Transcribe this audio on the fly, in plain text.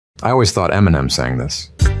I always thought Eminem sang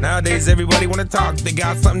this. Nowadays everybody wanna talk, they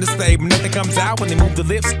got something to say, but nothing comes out when they move the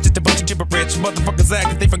lips. Just a bunch of gibberish motherfuckers act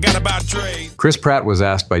that they forgot about Dre. Chris Pratt was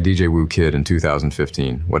asked by DJ Woo Kid in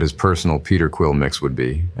 2015 what his personal Peter Quill mix would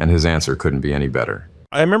be, and his answer couldn't be any better.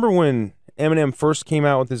 I remember when Eminem first came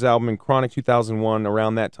out with his album in Chronic 2001,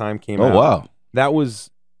 around that time came out. Oh, wow. That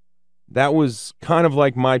was kind of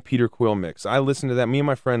like my Peter Quill mix. I listened to that. Me and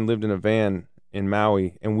my friend lived in a van in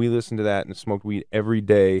Maui, and we listened to that and smoked weed every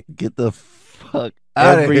day. Get the fuck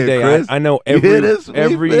out of here, day. Chris. I know You hear this?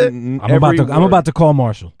 I'm about to call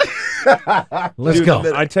Marshall. Let's Dude,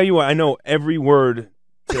 go. I tell you what, I know every word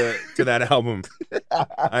to that album.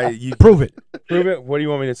 Prove it. Prove it. What do you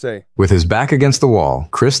want me to say? With his back against the wall,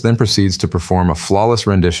 Chris then proceeds to perform a flawless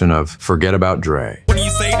rendition of Forget About Dre. What do you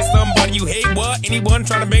say to somebody you hate? What? Anyone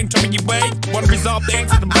trying to make trouble your way? Want to resolve things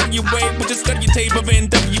to the money you way? But just cut your tape of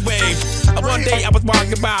NWA. One day I was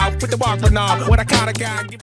walking by with the Walkman on when I caught a guy.